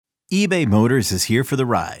eBay Motors is here for the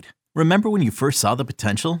ride. Remember when you first saw the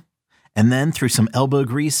potential? And then through some elbow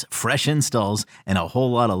grease, fresh installs, and a whole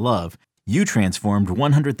lot of love, you transformed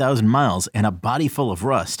 100,000 miles and a body full of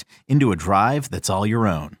rust into a drive that's all your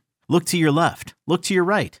own. Look to your left. Look to your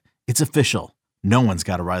right. It's official. No one's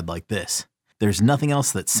got a ride like this. There's nothing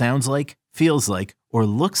else that sounds like, feels like, or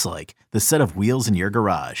looks like the set of wheels in your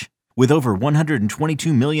garage. With over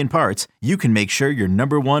 122 million parts, you can make sure your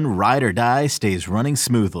number one ride or die stays running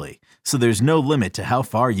smoothly. So there's no limit to how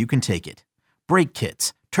far you can take it. Brake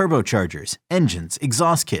kits, turbochargers, engines,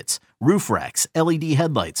 exhaust kits, roof racks, LED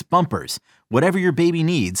headlights, bumpers, whatever your baby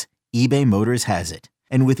needs, eBay Motors has it.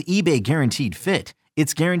 And with eBay Guaranteed Fit,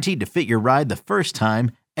 it's guaranteed to fit your ride the first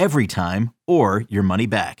time, every time, or your money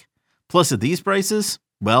back. Plus at these prices,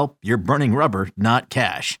 well, you're burning rubber, not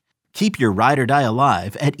cash. Keep your ride or die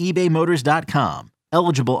alive at ebaymotors.com.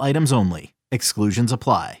 Eligible items only. Exclusions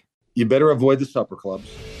apply. You better avoid the supper clubs,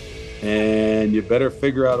 and you better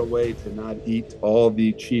figure out a way to not eat all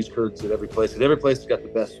the cheese curds at every place. Because every place has got the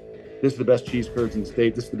best. This is the best cheese curds in the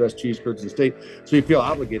state. This is the best cheese curds in the state. So you feel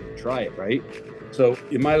obligated to try it, right? So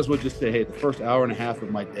you might as well just say, hey, the first hour and a half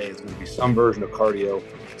of my day is going to be some version of cardio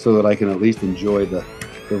so that I can at least enjoy the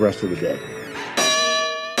rest of the day.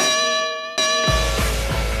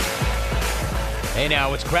 Hey now,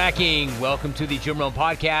 what's cracking? Welcome to the Jim Rome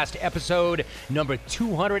Podcast, episode number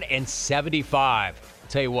 275.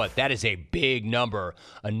 Tell you what, that is a big number,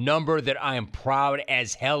 a number that I am proud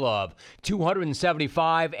as hell of.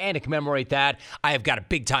 275, and to commemorate that, I have got a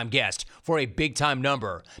big-time guest for a big-time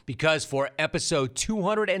number, because for episode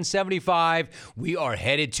 275, we are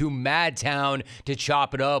headed to Madtown to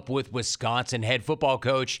chop it up with Wisconsin head football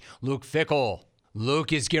coach Luke Fickell.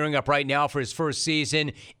 Luke is gearing up right now for his first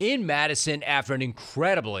season in Madison after an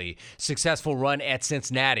incredibly successful run at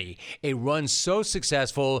Cincinnati. A run so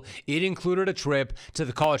successful, it included a trip to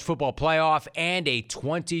the College Football Playoff and a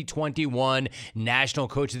 2021 National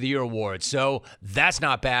Coach of the Year award. So that's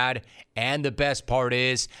not bad. And the best part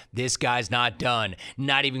is, this guy's not done.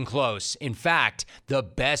 Not even close. In fact, the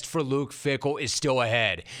best for Luke Fickell is still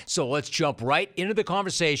ahead. So let's jump right into the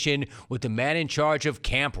conversation with the man in charge of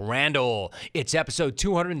Camp Randall. It's episode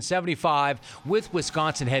 275 with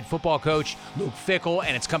Wisconsin head football coach Luke Fickell,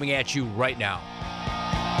 and it's coming at you right now.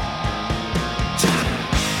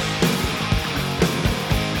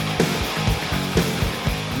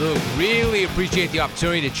 Luke, really appreciate the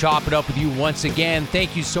opportunity to chop it up with you once again.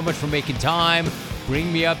 Thank you so much for making time.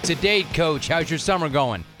 Bring me up to date, Coach. How's your summer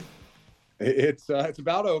going? It's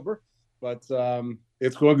about over, but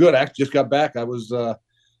it's going good. I actually just got back.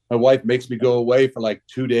 My wife makes me go away for like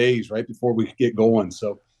 2 days right before we get going.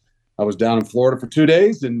 So I was down in Florida for 2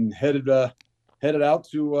 days and headed out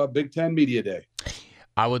to Big Ten Media Day.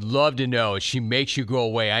 I would love to know. She makes you go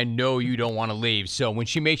away. I know you don't want to leave. So when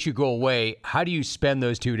she makes you go away, how do you spend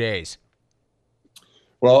those 2 days?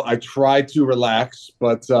 Well, I try to relax,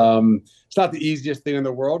 but it's not the easiest thing in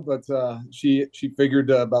the world. But she figured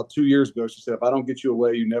about 2 years ago, she said, if I don't get you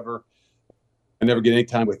away, I never get any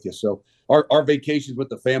time with you. So our vacations with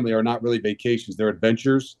the family are not really vacations. They're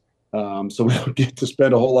adventures. So we don't get to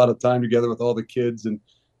spend a whole lot of time together with all the kids and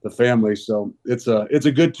the family. So it's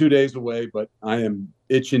a good 2 days away, but I am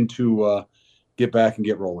itching to get back and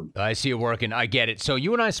get rolling. I see it working. I get it. So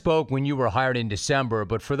you and I spoke when you were hired in December,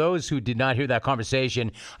 but for those who did not hear that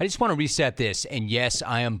conversation, I just want to reset this. And yes,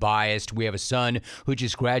 I am biased. We have a son who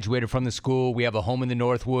just graduated from the school. We have a home in the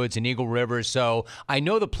Northwoods in Eagle River. So I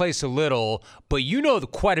know the place a little, but you know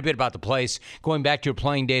quite a bit about the place going back to your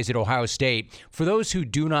playing days at Ohio State. For those who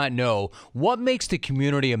do not know, what makes the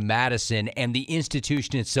community of Madison and the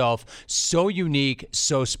institution itself so unique,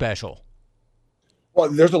 so special? Well,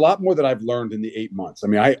 there's a lot more that I've learned in the 8 months. I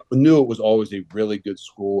mean, I knew it was always a really good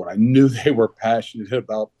school, and I knew they were passionate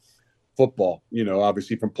about football,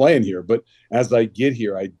 obviously from playing here. But as I get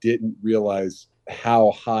here, I didn't realize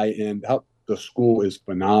how high end, how the school is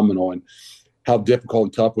phenomenal and how difficult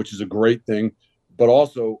and tough, which is a great thing. But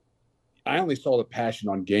also, I only saw the passion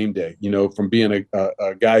on game day, from being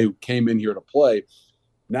a guy who came in here to play.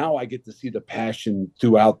 Now I get to see the passion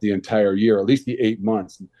throughout the entire year, at least the 8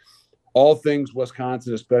 months. All things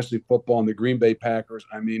Wisconsin, especially football and the Green Bay Packers.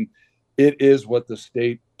 I mean, it is what the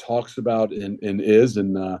state talks about and is.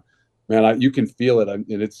 And man, you can feel it. And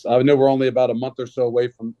I know we're only about a month or so away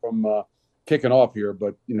from kicking off here,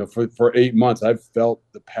 but for 8 months, I've felt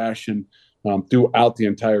the passion throughout the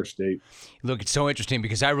entire state. Look, it's so interesting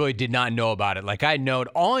because I really did not know about it. Like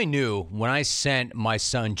all I knew when I sent my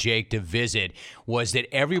son Jake to visit was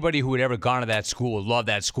that everybody who had ever gone to that school would love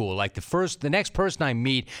that school. Like the next person I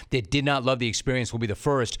meet that did not love the experience will be the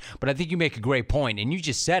first. But I think you make a great point, and you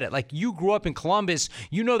just said it. Like, you grew up in Columbus,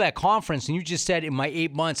 you know that conference, and you just said in my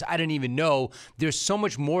 8 months, I didn't even know. There's so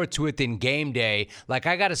much more to it than game day. Like,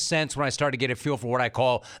 I got a sense when I started to get a feel for what I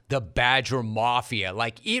call the Badger Mafia.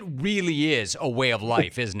 Like, it really is a way of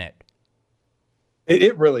life, isn't it?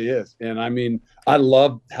 It really is. And I mean, I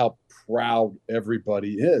love how proud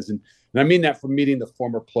everybody is. And I mean that from meeting the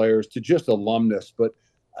former players to just alumnus. But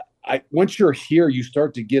once you're here, you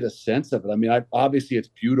start to get a sense of it. I mean, obviously it's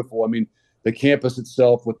beautiful. I mean, the campus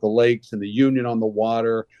itself with the lakes and the Union on the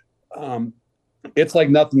water, it's like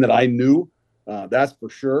nothing that I knew. That's for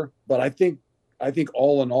sure. But I think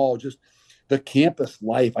all in all, just the campus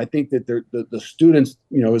life, I think that the students,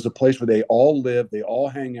 is a place where they all live, they all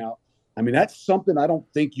hang out. I mean, that's something I don't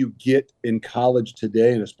think you get in college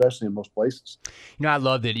today, and especially in most places. I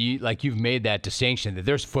love that you've made that distinction that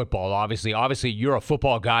there's football, obviously. Obviously, you're a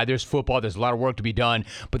football guy. There's football. There's a lot of work to be done,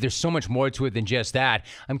 but there's so much more to it than just that.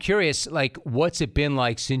 I'm curious, what's it been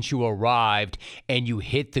like since you arrived and you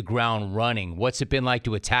hit the ground running? What's it been like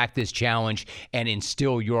to attack this challenge and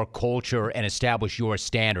instill your culture and establish your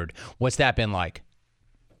standard? What's that been like?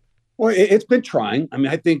 Well, it's been trying. I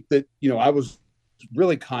mean, I think that, I was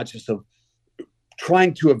really conscious of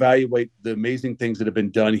trying to evaluate the amazing things that have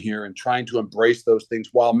been done here and trying to embrace those things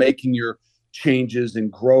while making your changes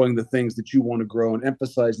and growing the things that you want to grow and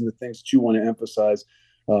emphasizing the things that you want to emphasize.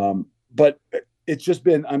 But it's just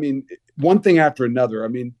been, I mean, one thing after another. I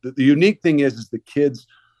mean, the unique thing is the kids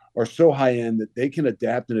are so high end that they can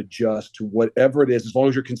adapt and adjust to whatever it is, as long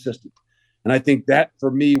as you're consistent. And I think that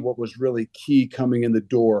for me, what was really key coming in the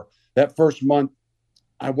door that first month,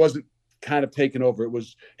 I wasn't kind of taken over. It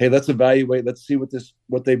was, hey, let's evaluate, let's see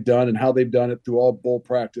what they've done and how they've done it through all bowl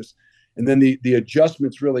practice. And then the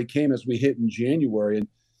adjustments really came as we hit in January. And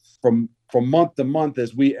from month to month,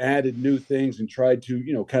 as we added new things and tried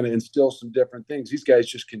to, kind of instill some different things, these guys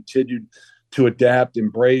just continued to adapt,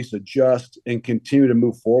 embrace, adjust, and continue to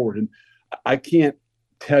move forward. And I can't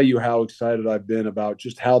tell you how excited I've been about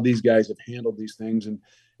just how these guys have handled these things and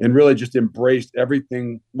really just embraced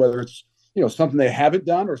everything, whether it's something they haven't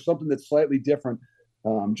done or something that's slightly different.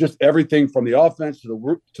 Just everything from the offense to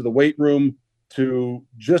the weight room to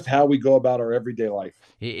just how we go about our everyday life.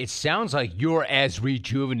 It sounds like you're as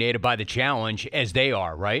rejuvenated by the challenge as they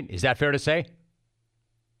are, right? Is that fair to say?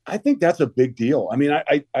 I think that's a big deal. I mean,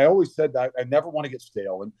 I always said that I never want to get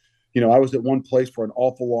stale. And, I was at one place for an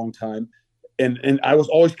awful long time and I was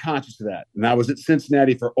always conscious of that. And I was at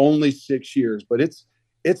Cincinnati for only 6 years, but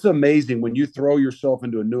it's amazing when you throw yourself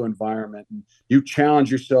into a new environment and you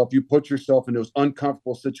challenge yourself, you put yourself in those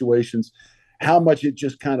uncomfortable situations, how much it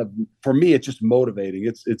just kind of, for me, it's just motivating.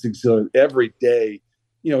 It's every day,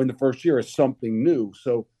 in the first year is something new.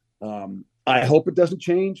 So I hope it doesn't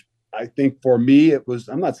change. I think for me,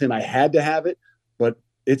 I'm not saying I had to have it, but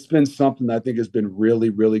it's been something that I think has been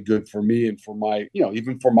really, really good for me and for my,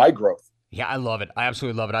 even for my growth. Yeah, I love it. I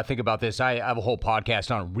absolutely love it. I think about this. I have a whole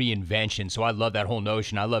podcast on reinvention, so I love that whole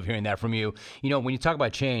notion. I love hearing that from you. When you talk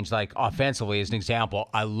about change, like offensively as an example,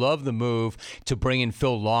 I love the move to bring in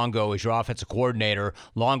Phil Longo as your offensive coordinator.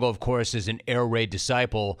 Longo, of course, is an air raid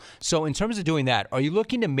disciple. So in terms of doing that, are you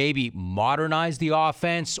looking to maybe modernize the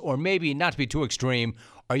offense or maybe, not to be too extreme,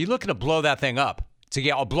 are you looking to blow that thing up,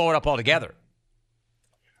 blow it up altogether?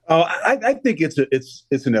 Oh, I think it's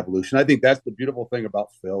an evolution. I think that's the beautiful thing about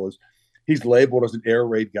Phil is he's labeled as an air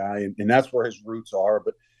raid guy, and that's where his roots are.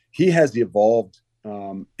 But he has evolved,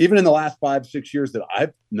 even in the last 5-6 years that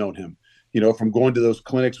I've known him, from going to those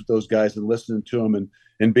clinics with those guys and listening to him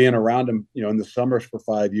and being around him, in the summers for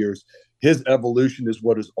 5 years. His evolution is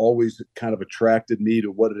what has always kind of attracted me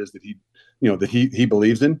to what it is that he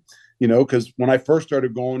believes in, because when I first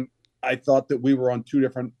started going, I thought that we were on two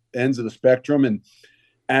different ends of the spectrum. And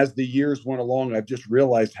as the years went along, I've just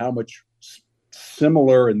realized how much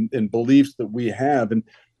similar in beliefs that we have, and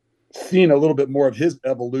seeing a little bit more of his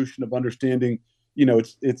evolution of understanding,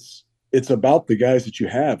 it's about the guys that you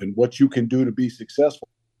have and what you can do to be successful.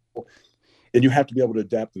 And you have to be able to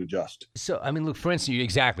adapt and adjust. So, I mean, look, for instance, you're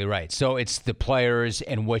exactly right. So it's the players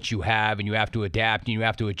and what you have, and you have to adapt and you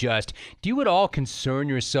have to adjust. Do you at all concern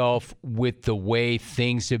yourself with the way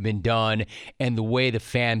things have been done and the way the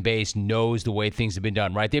fan base knows the way things have been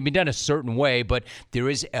done, right? They've been done a certain way, but there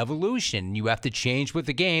is evolution. You have to change with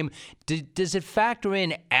the game. Does it factor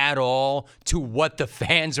in at all to what the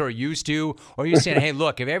fans are used to? Or are you saying, hey,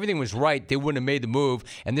 look, if everything was right, they wouldn't have made the move,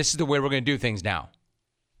 and this is the way we're going to do things now?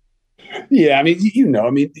 Yeah, I mean,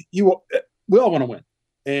 we all want to win,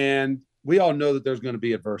 and we all know that there's going to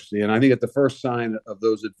be adversity. And I think at the first sign of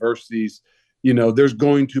those adversities, there's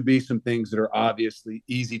going to be some things that are obviously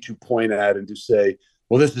easy to point at and to say,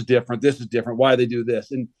 well, this is different. This is different. Why they do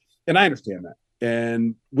this? And I understand that,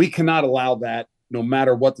 and we cannot allow that, no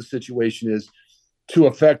matter what the situation is, to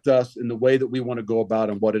affect us in the way that we want to go about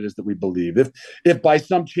and what it is that we believe. If by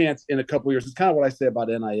some chance in a couple of years, it's kind of what I say about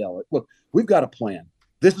NIL. Look, we've got a plan.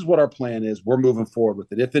 This is what our plan is. We're moving forward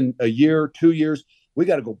with it. If in a year, 2 years, we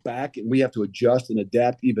got to go back and we have to adjust and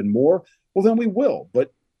adapt even more, well, then we will.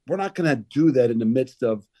 But we're not going to do that in the midst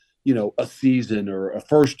of, a season or a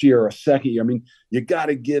first year or a second year. I mean, you got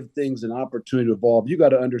to give things an opportunity to evolve. You got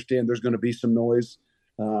to understand there's going to be some noise.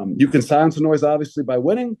 You can silence the noise, obviously, by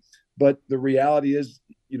winning. But the reality is,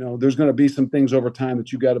 there's going to be some things over time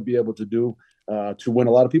that you got to be able to do to win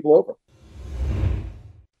a lot of people over.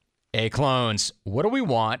 Hey, clones, what do we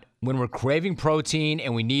want when we're craving protein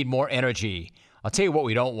and we need more energy? I'll tell you what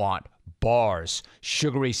we don't want. Bars,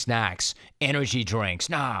 sugary snacks, energy drinks.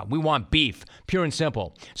 Nah, we want beef, pure and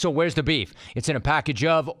simple. So where's the beef? It's in a package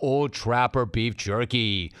of Old Trapper beef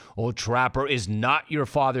jerky. Old Trapper is not your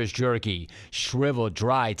father's jerky. Shriveled,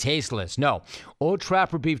 dry, tasteless. No, Old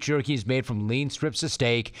Trapper beef jerky is made from lean strips of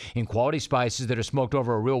steak and quality spices that are smoked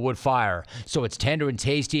over a real wood fire. So it's tender and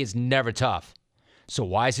tasty. It's never tough. So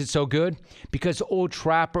why is it so good? Because Old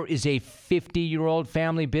Trapper is a 50-year-old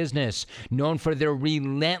family business known for their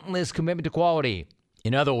relentless commitment to quality.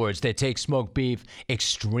 In other words, they take smoked beef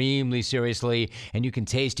extremely seriously, and you can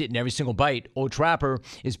taste it in every single bite. Old Trapper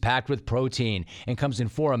is packed with protein and comes in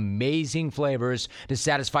 4 amazing flavors to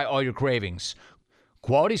satisfy all your cravings.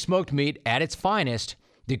 Quality smoked meat at its finest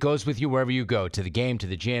that goes with you wherever you go, to the game, to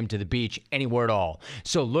the gym, to the beach, anywhere at all.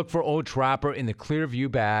 So look for Old Trapper in the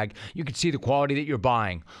Clearview bag. You can see the quality that you're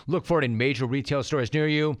buying. Look for it in major retail stores near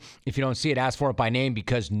you. If you don't see it, ask for it by name,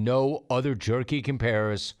 because no other jerky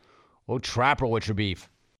compares. Old Trapper with your beef.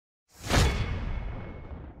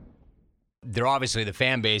 They're obviously, the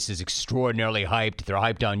fan base is extraordinarily hyped. They're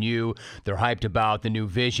hyped on you. They're hyped about the new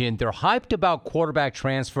vision. They're hyped about quarterback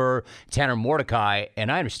transfer, Tanner Mordecai,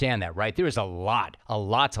 and I understand that, right? There is a lot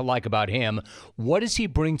to like about him. What does he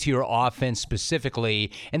bring to your offense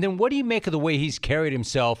specifically? And then what do you make of the way he's carried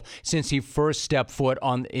himself since he first stepped foot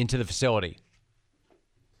into the facility?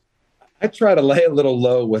 I try to lay a little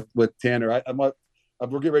low with Tanner. We're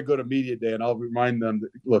getting ready to go to media day, and I'll remind them that,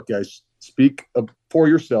 look, guys, speak for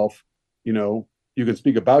yourself. You can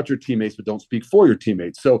speak about your teammates, but don't speak for your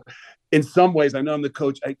teammates. So in some ways, I know I'm the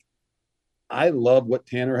coach. I love what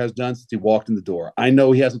Tanner has done since he walked in the door. I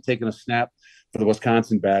know he hasn't taken a snap for the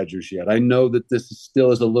Wisconsin Badgers yet. I know that this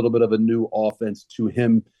still is a little bit of a new offense to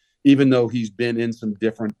him, even though he's been in some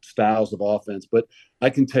different styles of offense. But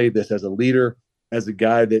I can tell you this, as a leader, as a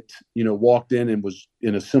guy that, walked in and was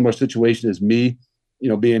in a similar situation as me,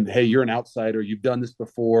 being, hey, you're an outsider. You've done this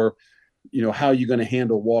before. How are you going to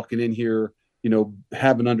handle walking in here,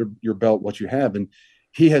 having under your belt what you have? And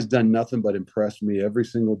he has done nothing but impress me every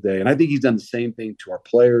single day. And I think he's done the same thing to our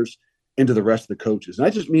players and to the rest of the coaches. And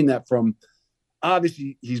I just mean that from,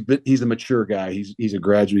 obviously, he's a mature guy. He's a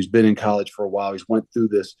graduate. He's been in college for a while. He's went through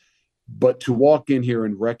this. But to walk in here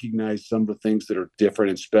and recognize some of the things that are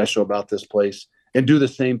different and special about this place and do the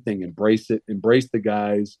same thing, embrace it, embrace the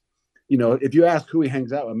guys. If you ask who he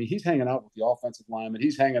hangs out with, I mean, he's hanging out with the offensive lineman.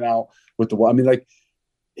 He's hanging out with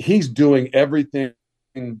he's doing everything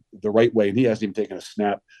the right way. And he hasn't even taken a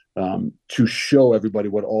snap to show everybody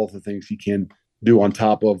what all the things he can do on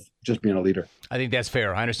top of just being a leader. I think that's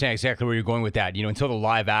fair. I understand exactly where you're going with that. Until the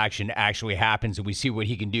live action actually happens and we see what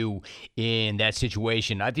he can do in that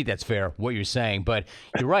situation. I think that's fair, what you're saying. But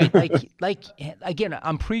you're right. Like again,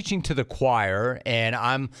 I'm preaching to the choir, and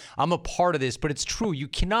I'm a part of this, but it's true. You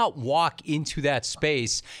cannot walk into that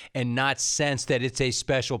space and not sense that it's a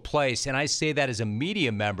special place. And I say that as a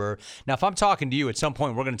media member. Now, if I'm talking to you, at some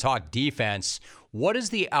point we're going to talk defense. What is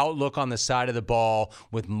the outlook on the side of the ball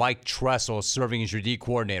with Mike Tressel serving as your D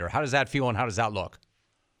coordinator? How does that feel, and how does that look?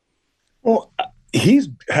 Well, he's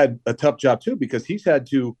had a tough job too, because he's had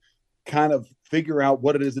to kind of figure out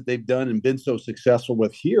what it is that they've done and been so successful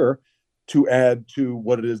with here to add to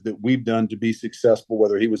what it is that we've done to be successful,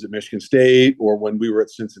 whether he was at Michigan State or when we were at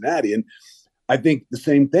Cincinnati. And I think the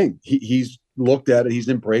same thing. He's looked at it. He's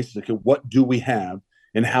embraced it. Okay, what do we have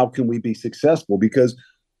and how can we be successful? Because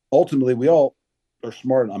ultimately we all are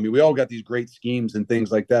smart. I mean, we all got these great schemes and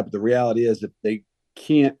things like that, but the reality is if they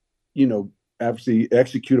can't, obviously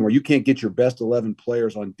execute them, or you can't get your best 11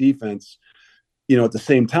 players on defense, at the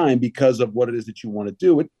same time, because of what it is that you want to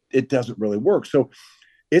do, it doesn't really work. So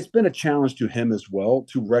it's been a challenge to him as well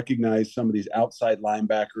to recognize some of these outside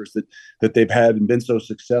linebackers that they've had and been so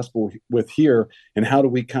successful with here. And how do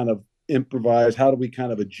we kind of improvise? How do we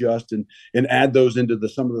kind of adjust and add those into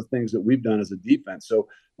some of the things that we've done as a defense? So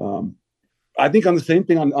I think on the same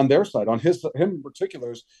thing on their side, on him in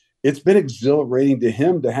particulars, it's been exhilarating to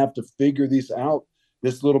him to have to figure these out,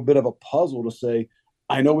 this little bit of a puzzle to say,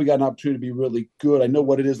 I know we got an opportunity to be really good. I know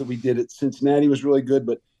what it is that we did at Cincinnati was really good,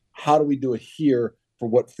 but how do we do it here for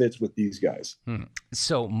what fits with these guys?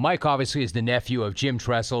 So Mike obviously is the nephew of Jim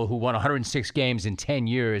Tressel, who won 106 games in 10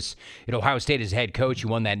 years at Ohio State as head coach. You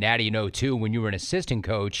won that Natty in 2002 when you were an assistant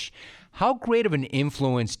coach. How great of an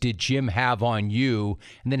influence did Jim have on you?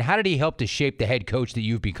 And then how did he help to shape the head coach that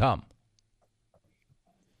you've become?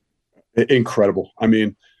 Incredible. I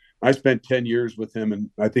mean, I spent 10 years with him, and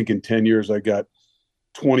I think in 10 years I got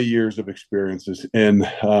 20 years of experiences. And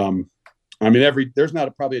I mean, there's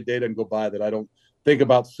not probably a day that can go by that I don't think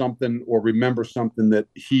about something or remember something that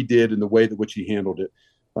he did in the way that which he handled it.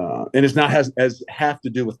 And it's not as half to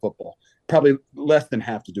do with football, probably less than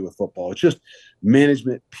half to do with football. It's just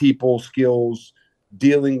management, people, skills,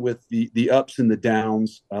 dealing with the ups and the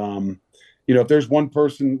downs. If there's one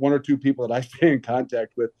or two people that I stay in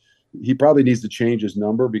contact with, he probably needs to change his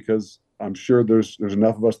number because I'm sure there's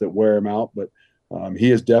enough of us that wear him out. But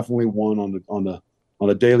he is definitely one on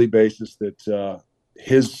a daily basis that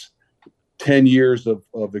his 10 years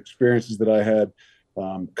of experiences that I had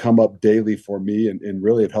come up daily for me and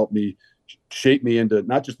really have helped me shape me into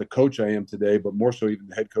not just the coach I am today, but more so even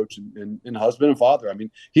the head coach and husband and father. I mean,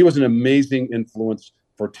 he was an amazing influence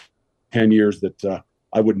for 10 years that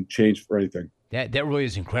I wouldn't change for anything. That really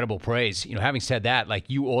is incredible praise. Having said that, like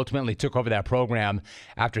you ultimately took over that program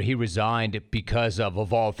after he resigned because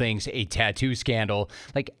of all things, a tattoo scandal.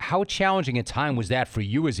 Like, how challenging a time was that for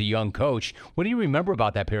you as a young coach? What do you remember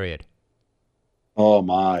about that period? Oh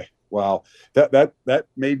my, wow. That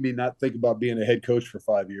made me not think about being a head coach for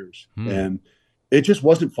 5 years. And it just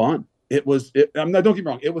wasn't fun. Don't get me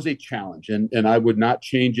wrong. It was a challenge and I would not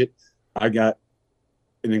change it. I got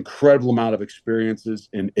an incredible amount of experiences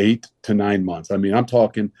in 8 to 9 months. I mean, I'm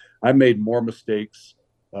talking, I made more mistakes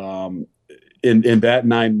in that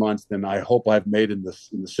 9 months than I hope I've made in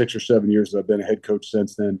the 6 or 7 years that I've been a head coach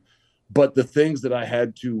since then. But the things that I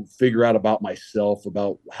had to figure out about myself,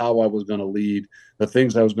 about how I was going to lead, the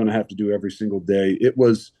things I was going to have to do every single day, it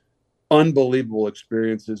was unbelievable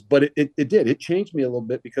experiences. But it did. It changed me a little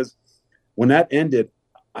bit because when that ended,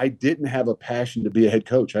 I didn't have a passion to be a head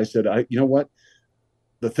coach. I said, you know what?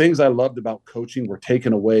 The things I loved about coaching were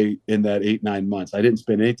taken away in that 8, 9 months. I didn't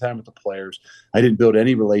spend any time with the players. I didn't build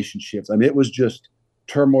any relationships. I mean, it was just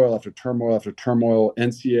turmoil after turmoil after turmoil,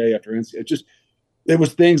 NCAA after NCAA. It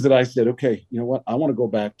was things that I said, okay, you know what? I want to go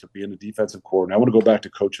back to being a defensive coordinator. I want to go back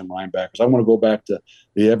to coaching linebackers. I want to go back to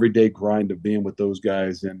the everyday grind of being with those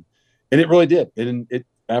guys. And it really did. And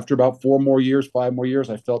after about 5 more years,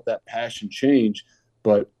 I felt that passion change.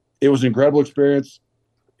 But it was an incredible experience.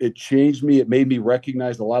 It changed me. It made me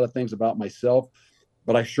recognize a lot of things about myself,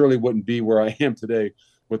 but I surely wouldn't be where I am today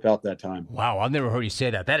without that time. Wow, I've never heard you say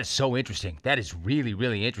that. That is so interesting. That is really,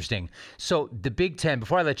 really interesting. So the Big Ten,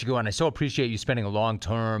 before I let you go, and I so appreciate you spending a long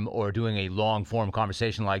term or doing a long form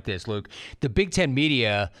conversation like this, Luke, the Big Ten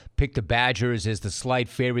media picked the Badgers as the slight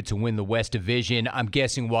favorite to win the West Division. I'm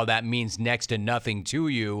guessing while that means next to nothing to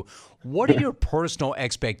you, what are your personal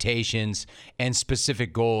expectations and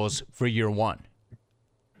specific goals for year one?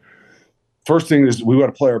 First thing is we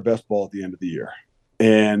want to play our best ball at the end of the year.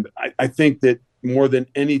 And I think that more than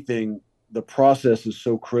anything, the process is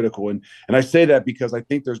so critical. And I say that because I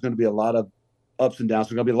think there's going to be a lot of ups and downs.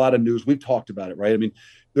 There's going to be a lot of news. We've talked about it, right? I mean,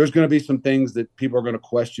 there's going to be some things that people are going to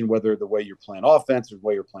question whether the way you're playing offense or the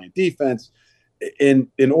way you're playing defense. In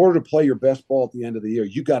order to play your best ball at the end of the year,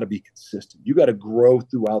 you got to be consistent. You got to grow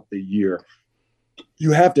throughout the year.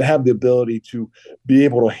 You have to have the ability to be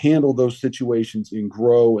able to handle those situations and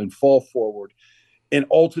grow and fall forward. And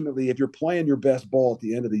ultimately, if you're playing your best ball at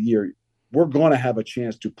the end of the year, we're going to have a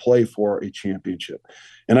chance to play for a championship.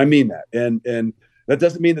 And I mean that. And that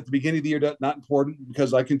doesn't mean that the beginning of the year is not important,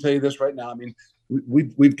 because I can tell you this right now. I mean,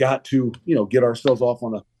 we've got to, get ourselves off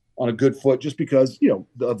on a good foot, just because,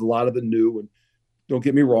 of a lot of the new. And don't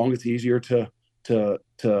get me wrong, it's easier to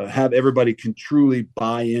have everybody can truly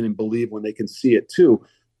buy in and believe when they can see it too.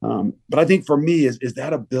 But I think for me is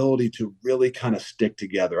that ability to really kind of stick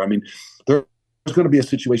together. I mean, there's going to be a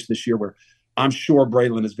situation this year where I'm sure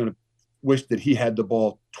Braylon is going to wish that he had the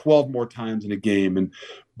ball 12 more times in a game.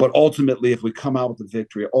 But ultimately, if we come out with a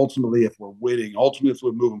victory, ultimately, if we're winning, ultimately, if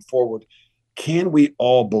we're moving forward, can we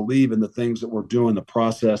all believe in the things that we're doing, the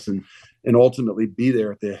process, and ultimately be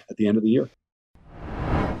there at the end of the year?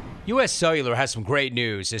 U.S. Cellular has some great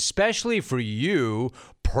news, especially for you,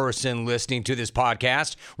 person listening to this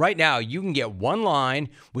podcast. Right now, you can get one line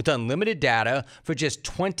with unlimited data for just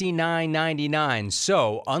 $29.99.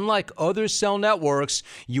 So, unlike other cell networks,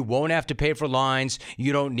 you won't have to pay for lines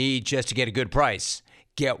you don't need just to get a good price.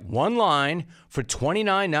 Get one line for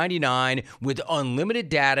 $29.99 with unlimited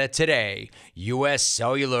data today. U.S.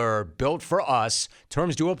 Cellular, built for us.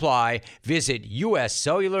 Terms do apply. Visit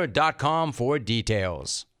uscellular.com for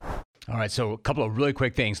details. All right, so a couple of really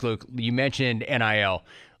quick things. Luke, you mentioned NIL.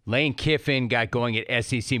 Lane Kiffin got going at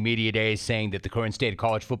SEC Media Days saying that the current state of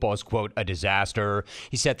college football is, quote, a disaster.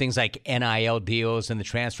 He said things like NIL deals and the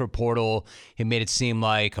transfer portal. He made it seem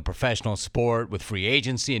like a professional sport with free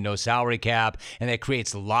agency and no salary cap, and that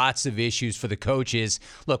creates lots of issues for the coaches.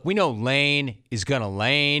 Look, we know Lane is going to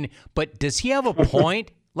lane, but does he have a point?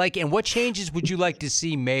 And what changes would you like to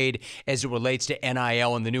see made as it relates to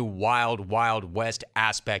NIL and the new wild, wild west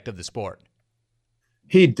aspect of the sport?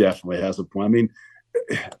 He definitely has a point. I mean,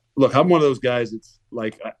 look, I'm one of those guys. It's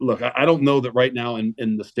like, look, I don't know that right now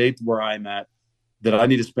in the state where I'm at that I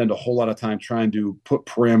need to spend a whole lot of time trying to put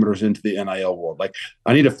parameters into the NIL world. Like,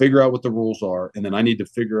 I need to figure out what the rules are, and then I need to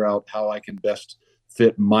figure out how I can best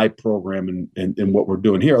fit my program and what we're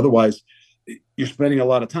doing here. Otherwise, you're spending a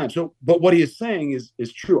lot of time. So, but what he is saying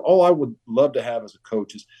is true. All I would love to have as a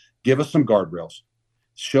coach is give us some guardrails,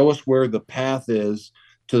 show us where the path is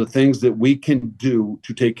to the things that we can do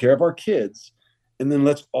to take care of our kids. And then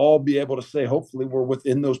let's all be able to say, hopefully we're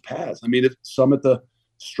within those paths. I mean, it's some at the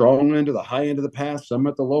strong end or the high end of the path, some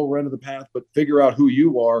at the lower end of the path, but figure out who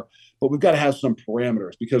you are. But we've got to have some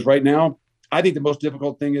parameters, because right now, I think the most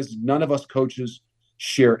difficult thing is none of us coaches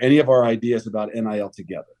share any of our ideas about NIL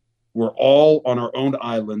together. We're all on our own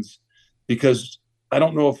islands, because I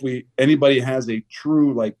don't know if anybody has a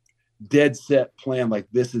true, like, dead set plan, like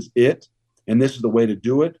this is it and this is the way to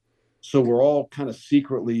do it. So we're all kind of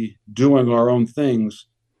secretly doing our own things.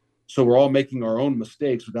 So we're all making our own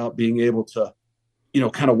mistakes without being able to,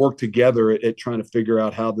 kind of work together at trying to figure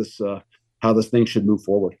out how this thing should move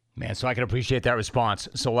forward. Man, so I can appreciate that response.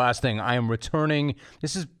 So last thing, I am returning.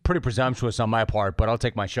 This is pretty presumptuous on my part, but I'll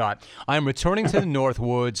take my shot. I am returning to the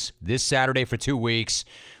Northwoods this Saturday for 2 weeks.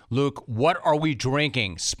 Luke, what are we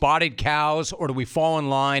drinking? Spotted Cows, or do we fall in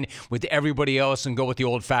line with everybody else and go with the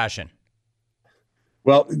old-fashioned?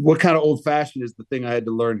 Well, what kind of old-fashioned is the thing I had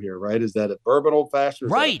to learn here, right? Is that a bourbon old-fashioned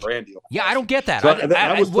or right. Is that a brandy old-fashioned? Yeah, I don't get that. So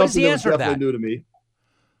What is the answer to that?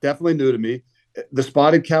 Definitely new to me. The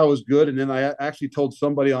Spotted Cow was good. And then I actually told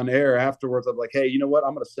somebody on air afterwards, I'm like, hey, you know what?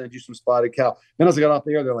 I'm going to send you some Spotted Cow. Then as I got off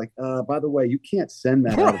the air, they're like, by the way, you can't send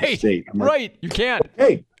that out of the state. I'm like, right. You can't.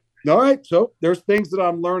 Okay. All right. So there's things that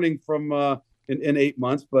I'm learning from in 8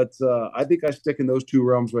 months, but I think I stick in those two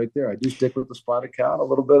realms right there. I do stick with the Spotted Cow, a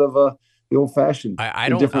little bit of the old-fashioned.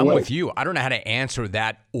 I'm with you. I don't know how to answer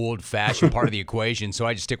that old-fashioned part of the equation, so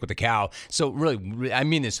I just stick with the cow. So really, I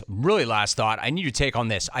mean this, really last thought, I need your take on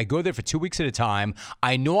this. I go there for 2 weeks at a time.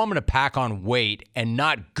 I know I'm going to pack on weight, and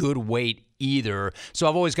not good weight either. So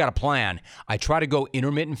I've always got a plan. I try to go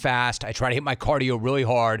intermittent fast. I try to hit my cardio really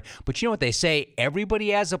hard. But you know what they say? Everybody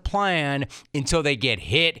has a plan until they get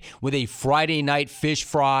hit with a Friday night fish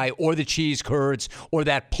fry or the cheese curds or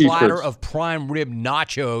that platter of prime rib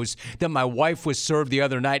nachos that my wife was served the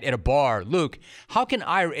other night at a bar. Luke, how can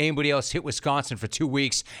I or anybody else hit Wisconsin for 2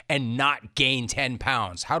 weeks and not gain 10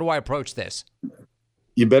 pounds? How do I approach this?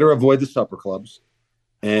 You better avoid the supper clubs.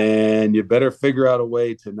 And you better figure out a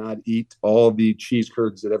way to not eat all the cheese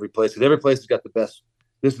curds at every place, because every place has got the best.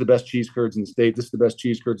 This is the best cheese curds in the state. This is the best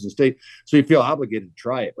cheese curds in the state. So you feel obligated to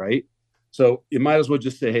try it, right? So you might as well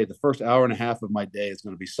just say, hey, the first hour and a half of my day is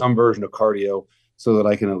going to be some version of cardio so that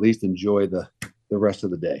I can at least enjoy the rest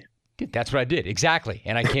of the day. That's what I did. Exactly.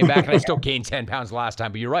 And I came back and I still gained 10 pounds last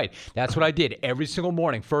time. But you're right. That's what I did every single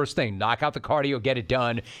morning. First thing, knock out the cardio, get it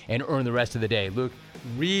done, and earn the rest of the day. Luke,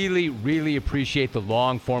 really, really appreciate the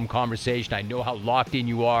long-form conversation. I know how locked in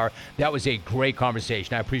you are. That was a great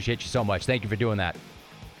conversation. I appreciate you so much. Thank you for doing that.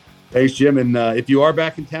 Thanks, Jim. And if you are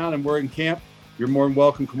back in town and we're in camp, you're more than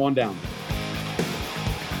welcome. Come on down.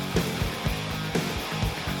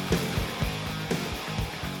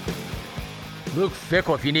 Luke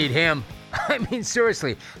Fickell, if you need him. I mean,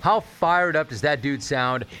 seriously, how fired up does that dude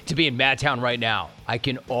sound to be in Madtown right now? I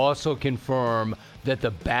can also confirm that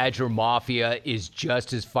the Badger Mafia is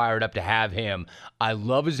just as fired up to have him. I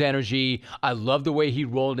love his energy. I love the way he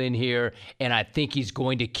rolled in here, and I think he's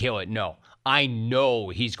going to kill it. No, I know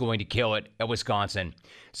he's going to kill it at Wisconsin.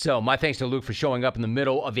 So my thanks to Luke for showing up in the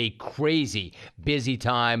middle of a crazy busy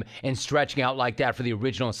time and stretching out like that for the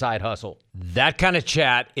original Side Hustle. That kind of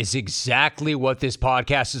chat is exactly what this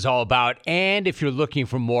podcast is all about. And if you're looking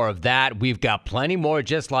for more of that, we've got plenty more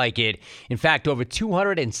just like it. In fact, over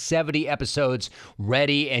 270 episodes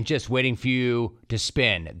ready and just waiting for you to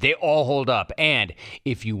spin. They all hold up. And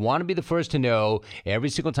if you want to be the first to know every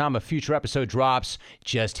single time a future episode drops,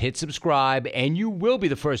 just hit subscribe and you will be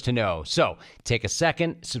the first to know. So take a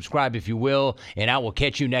second, subscribe if you will, and I will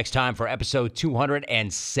catch you next time for episode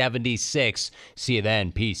 276. See you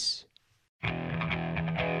then. Peace.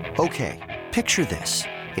 Okay, picture this.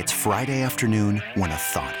 It's Friday afternoon when a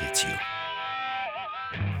thought hits you.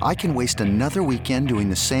 I can waste another weekend doing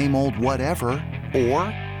the same old whatever, or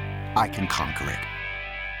I can conquer it.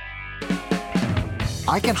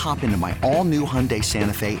 I can hop into my all-new Hyundai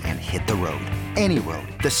Santa Fe and hit the road. Any road.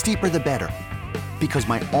 The steeper, the better. Because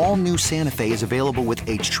my all-new Santa Fe is available with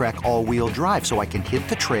H-Track all-wheel drive, so I can hit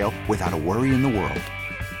the trail without a worry in the world.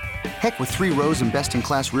 Heck, with 3 rows and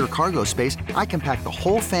best-in-class rear cargo space, I can pack the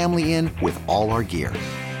whole family in with all our gear.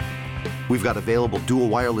 We've got available dual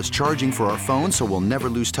wireless charging for our phones, so we'll never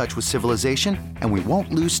lose touch with civilization, and we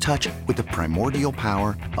won't lose touch with the primordial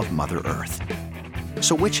power of Mother Earth.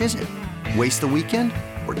 So which is it? Waste the weekend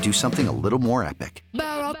or do something a little more epic?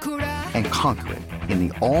 And conquer it in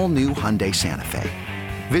the all-new Hyundai Santa Fe.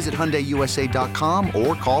 Visit HyundaiUSA.com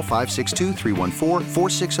or call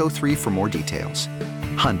 562-314-4603 for more details.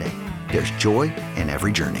 Hyundai, there's joy in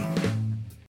every journey.